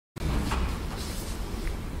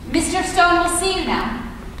Mr. Stone will see you now.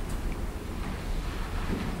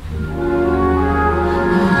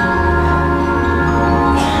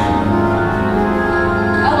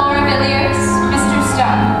 Alaura Villiers, Mr.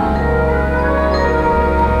 Stone.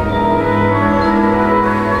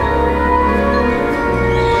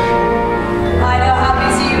 I know how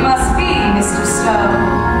busy you must be, Mr. Stone.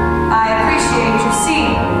 I appreciate your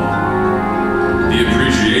seeing. The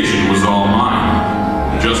appreciation was all mine.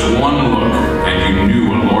 Just one look, and you knew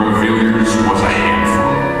Alaura Villiers was a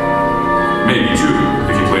handful. Maybe two,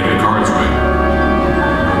 if you played the cards right.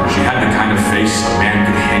 She had the kind of face a man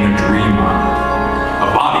could hang a dream on.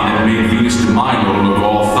 A body that made Venus de Milo look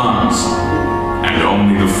all thumbs. And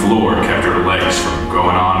only the floor kept her legs from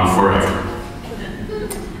going on forever.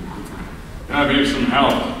 Can I be of some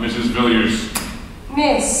help, Mrs. Villiers?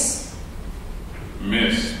 Miss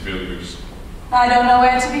Villiers. I don't know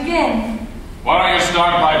where to begin. Why don't you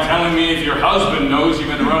start by telling me if your husband knows you've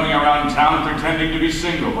been running around town pretending to be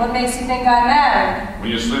single? What makes you think I'm married?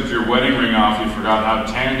 When you slipped your wedding ring off, you forgot how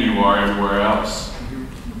tan you are everywhere else.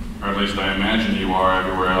 Or at least I imagine you are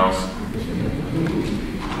everywhere else.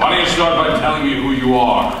 Why don't you start by telling me who you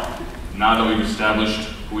are, now that we've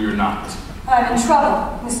established who you're not? I'm in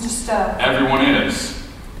trouble, Mr. Stone. Everyone is.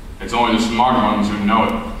 It's only the smart ones who know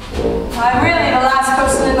it. I'm really the last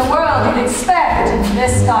person in the world you'd expect in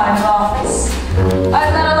this kind of office.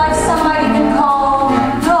 I've led a life some might even call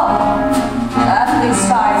dull. At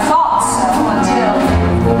least I thought so until...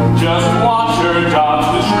 Just watch her dodge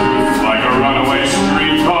the truth like a runaway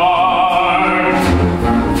streetcar.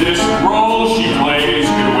 This role she plays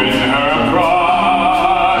could win her a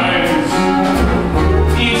prize.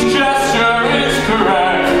 Each gesture is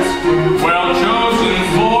correct, well chosen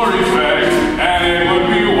for effect, and it would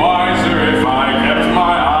be wiser if I kept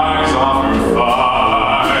my eyes off her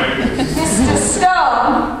thighs. Mr.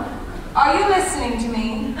 Stone, are you listening to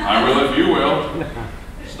me? I will if you will.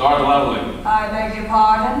 Start leveling. I beg your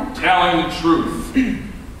pardon? Telling the truth.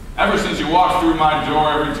 Ever since you walked through my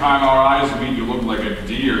door, every time our eyes meet, you look like a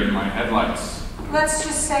deer in my headlights. Let's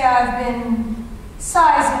just say I've been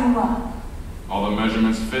sizing you up. All the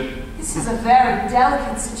measurements fit? This is a very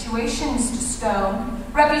delicate situation, Mr. Stone.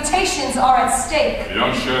 Reputations are at stake. You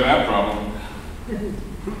don't share that problem.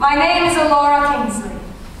 My name is Alaura Kingsley.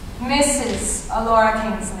 Mrs. Alaura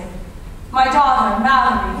Kingsley. My daughter,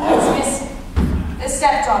 Mallory, is missing. A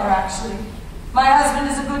stepdaughter, actually. My husband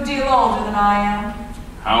is a good deal older than I am.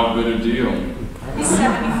 How good a deal? He's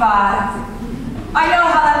 75. I know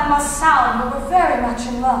how that must sound, but we're very much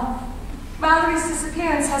in love. Mallory's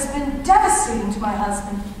disappearance has been devastating to my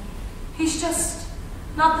husband. He's just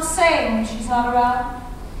not the same when she's not around.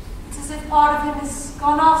 It's as if part of him has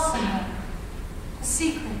gone off somewhere. A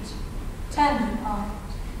secret, tender part.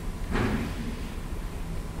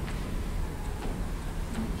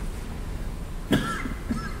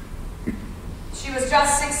 She was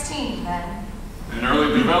just 16 then. An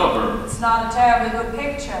early developer. It's not a terribly good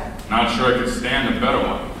picture. Not sure I could stand a better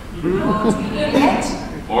one. Won't we need it?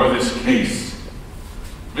 Or this case.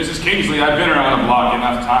 Mrs. Kingsley, I've been around the block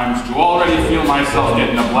enough times to already feel myself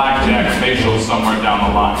getting a blackjack facial somewhere down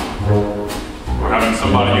the line. Or having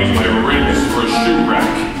somebody use my ribs for a shoe rack.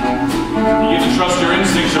 You need to trust your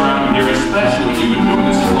instincts around here, especially when you've been doing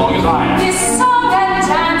this as long as I have. This song and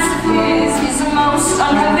dance of his is most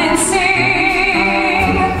unconvincing.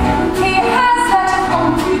 He has that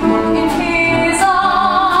hungry look in his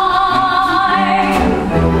eye.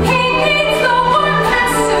 He needs the work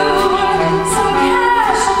and soon some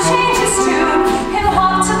cash will change his tune. He'll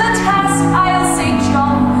hop to the task, I'll say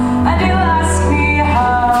jump, and he'll ask me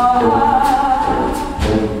how.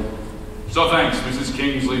 So thanks, Mrs.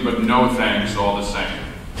 Kingsley, but no thanks all the same.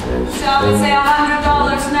 Shall we say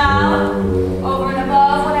 $100 now? Over and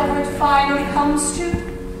above whatever it finally comes to?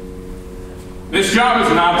 This job is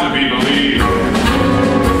not to be believed,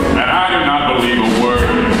 and I do not believe a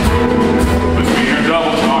word. Between your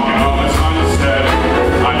double talk and all this unsaid,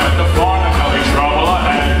 I bet the farm that there'll be trouble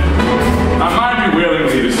ahead. I might be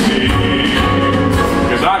willingly deceived,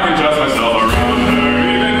 cause I can trust myself around her,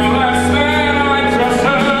 even less than I trust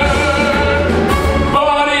her.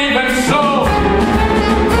 But even so,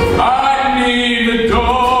 I need the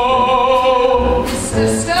dough. Mr.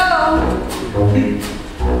 Stone,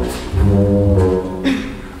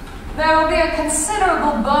 there will be a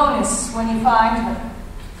considerable bonus when you find her.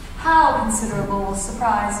 How considerable will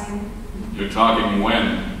surprise you. You're talking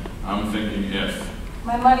when. I'm thinking if.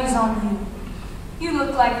 My money's on you. You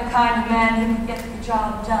look like the kind of man who can get the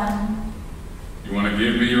job done. You want to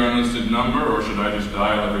give me your unlisted number, or should I just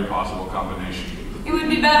dial every possible combination? It would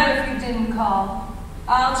be better if you didn't call.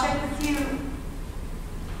 I'll check with you.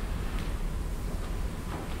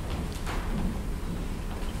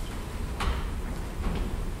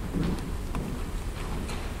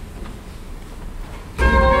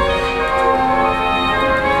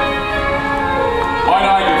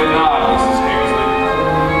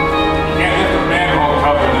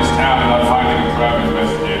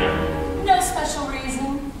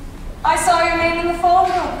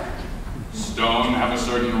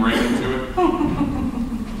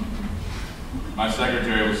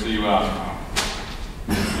 secretary will see you out now.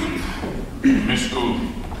 Miss who?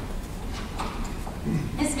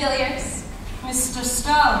 Miss Villiers. Mr.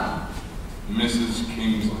 Stone. Mrs.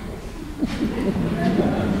 Kingsley.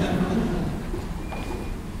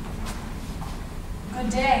 Good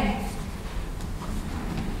day.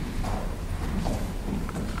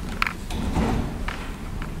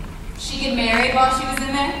 She get married while she was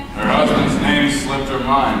in there? Her husband's name slipped her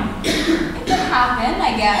mind. It could happen,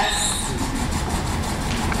 I guess.